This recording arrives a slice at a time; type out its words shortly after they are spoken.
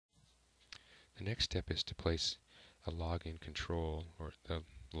The next step is to place a login control, or the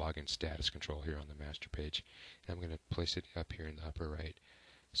login status control here on the master page. And I'm going to place it up here in the upper right.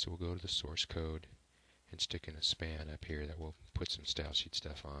 So we'll go to the source code and stick in a span up here that we'll put some style sheet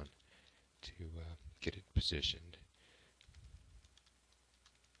stuff on to get it positioned.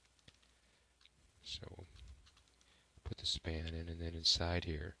 So we'll put the span in, and then inside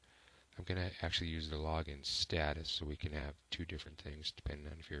here I'm going to actually use the login status so we can have two different things depending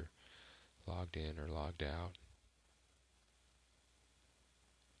on if you're logged in or logged out.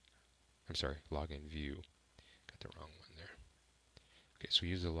 I'm sorry, login view. Got the wrong one there. Okay, so we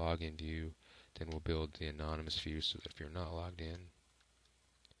use the login view, then we'll build the anonymous view so that if you're not logged in,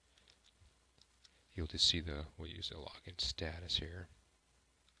 you'll just see we'll use the login status here.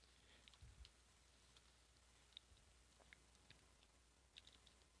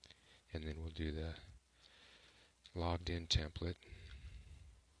 And then we'll do the logged in template.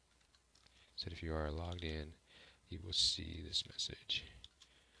 So that if you are logged in, you will see this message.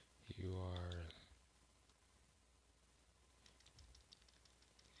 You are,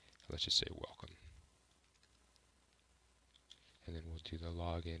 let's just say welcome. And then we'll do the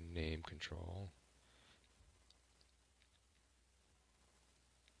login name control.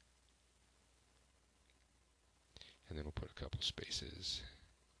 And then we'll put a couple spaces.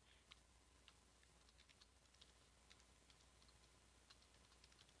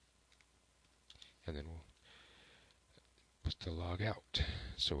 And then we'll put the log out.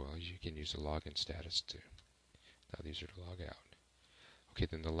 So you can use the login status too. Now these are to log out. Okay,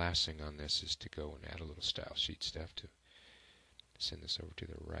 then the last thing on this is to go and add a little style sheet stuff to send this over to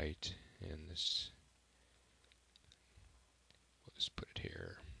the right. And this, we'll just put it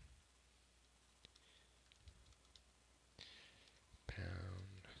here. Pound.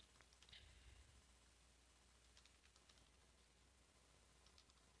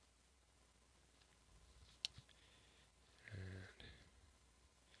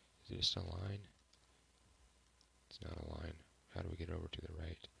 Is it just a line? It's not a line. How do we get over to the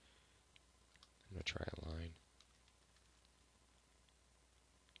right? I'm going to try a line.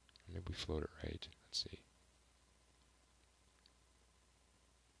 Maybe we float it right. Let's see.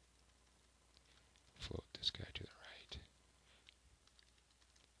 Float this guy to the right.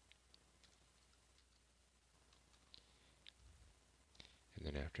 And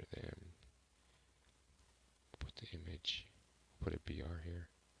then after them, put the image, put a BR here.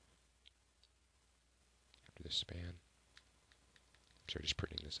 After the span. So just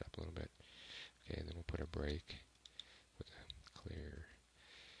printing this up a little bit. Okay, and then we'll put a break with a clear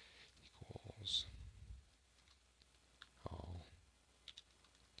equals all.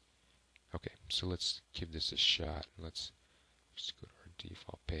 Okay, so let's give this a shot. Let's just go to our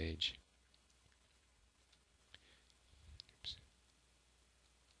default page. Oops.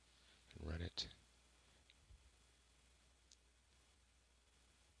 And run it.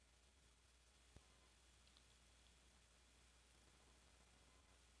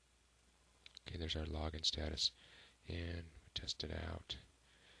 Okay, there's our login status, and we test it out.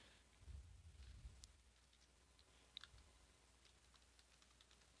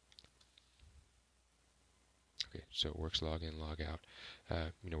 Okay, so it works log in, log out.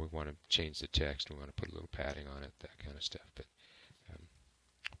 We want to change the text, we want to put a little padding on it, that kind of stuff, but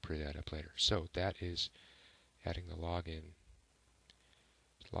I'll print that up later. So that is adding the login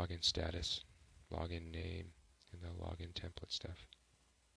status, login name, and the login template stuff.